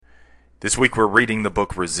This week we're reading the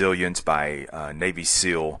book Resilience by Navy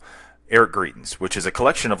SEAL Eric Greitens, which is a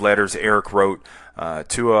collection of letters Eric wrote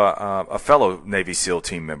to a fellow Navy SEAL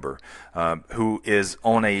team member who is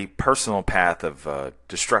on a personal path of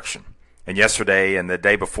destruction. And yesterday and the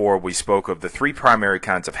day before we spoke of the three primary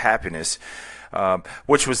kinds of happiness,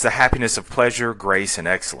 which was the happiness of pleasure, grace, and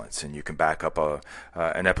excellence. And you can back up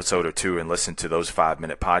an episode or two and listen to those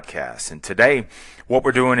 5-minute podcasts. And today, what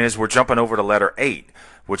we're doing is we're jumping over to letter 8,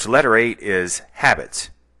 which letter 8 is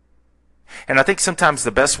habits. And I think sometimes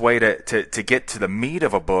the best way to get to the meat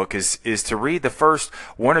of a book is to read the first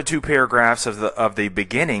 1 or 2 paragraphs of the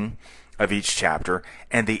beginning of each chapter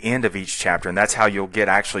and the end of each chapter, and that's how you'll get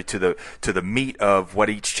actually to the meat of what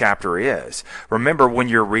each chapter is. Remember, when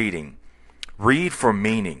you're reading, read for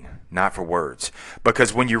meaning, not for words.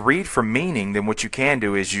 Because when you read for meaning, then what you can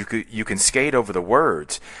do is you can skate over the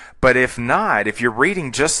words. But if not, if you're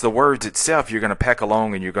reading just the words itself, you're going to peck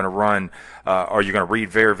along and you're going to run, or you're going to read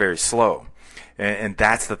very, very slow. And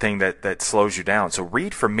that's the thing that slows you down. So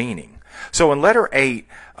read for meaning. So in letter 8,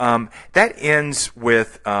 that ends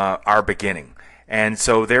with our beginning. And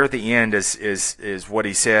so there at the end is what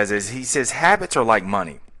he says. He says habits are like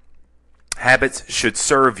money. Habits should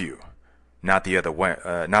serve you, not the other way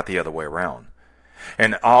around.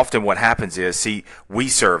 And often what happens is, we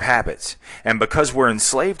serve habits. And because we're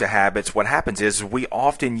enslaved to habits, what happens is we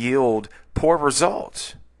often yield poor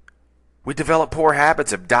results. We develop poor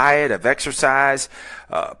habits of diet, of exercise,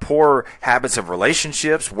 poor habits of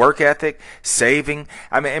relationships, work ethic, saving.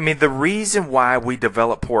 I mean, the reason why we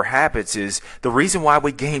develop poor habits is the reason why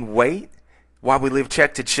we gain weight, why we live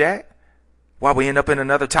check to check, why we end up in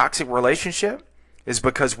another toxic relationship is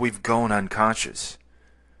because we've gone unconscious.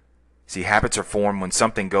 See, habits are formed when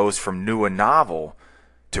something goes from new and novel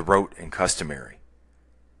to rote and customary.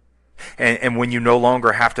 And when you no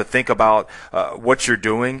longer have to think about what you're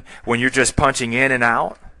doing, when you're just punching in and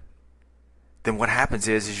out, then what happens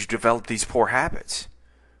is you develop these poor habits.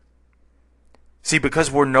 See,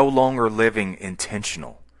 because we're no longer living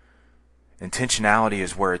intentional. Intentionality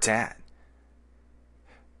is where it's at.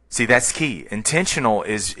 See, that's key. Intentional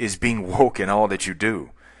is being woke in all that you do.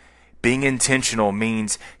 Being intentional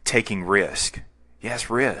means taking risk. Yes,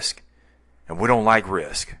 risk. And we don't like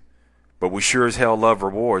risk. But we sure as hell love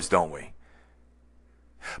rewards, don't we?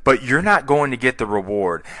 But you're not going to get the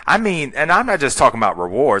reward. I mean, and I'm not just talking about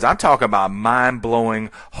rewards. I'm talking about mind-blowing,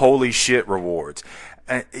 holy shit rewards.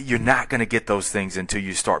 You're not going to get those things until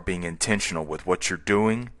you start being intentional with what you're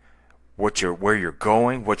doing, where you're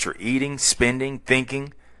going, what you're eating, spending,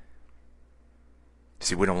 thinking.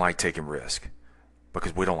 See, we don't like taking risk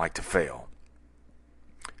because we don't like to fail.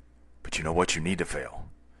 But you know what? You need to fail.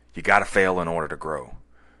 You got to fail in order to grow.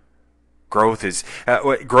 Growth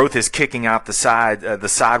is kicking out the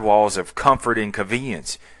sidewalls of comfort and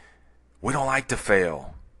convenience. We don't like to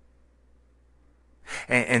fail.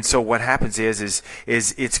 And so what happens is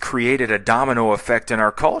it's created a domino effect in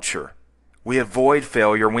our culture. We avoid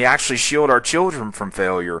failure, and we actually shield our children from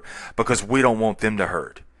failure because we don't want them to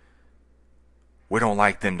hurt. We don't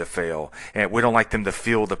like them to fail, and we don't like them to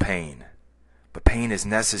feel the pain. But pain is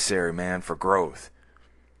necessary, man, for growth.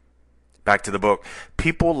 Back to the book.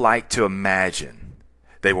 People like to imagine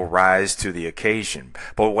they will rise to the occasion.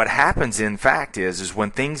 But what happens, in fact, is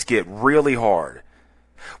when things get really hard,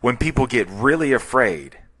 when people get really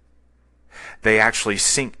afraid, they actually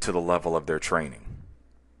sink to the level of their training.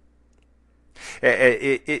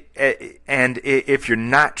 And if you're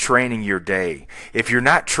not training your day, if you're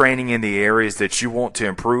not training in the areas that you want to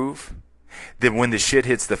improve, then when the shit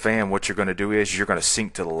hits the fan, what you're going to do is you're going to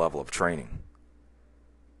sink to the level of training.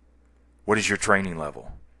 What is your training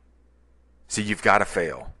level? See, you've got to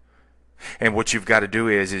fail. And what you've got to do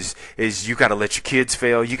is you got to let your kids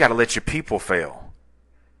fail. You got to let your people fail.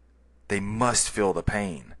 They must feel the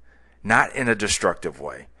pain. Not in a destructive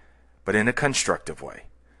way, but in a constructive way.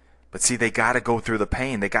 But see, they got to go through the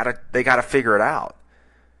pain. They got to figure it out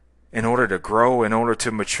in order to grow, in order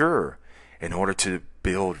to mature, in order to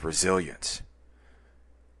build resilience.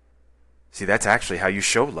 See, that's actually how you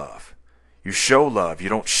show love. You show love. You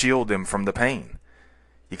don't shield them from the pain.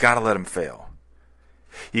 You got to let them fail.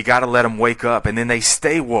 You got to let them wake up, and then they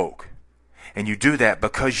stay woke. And you do that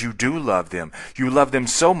because you do love them. You love them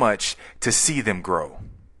so much to see them grow.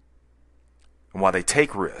 And while they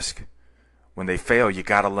take risk, when they fail, you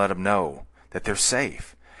got to let them know that they're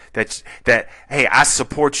safe. That hey, I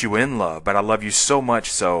support you in love, but I love you so much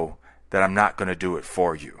so that I'm not going to do it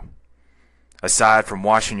for you. Aside from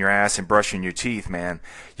washing your ass and brushing your teeth, man,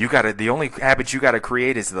 the only habit you got to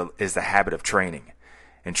create is the habit of training.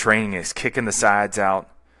 And training is kicking the sides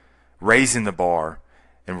out, raising the bar,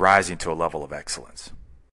 and rising to a level of excellence.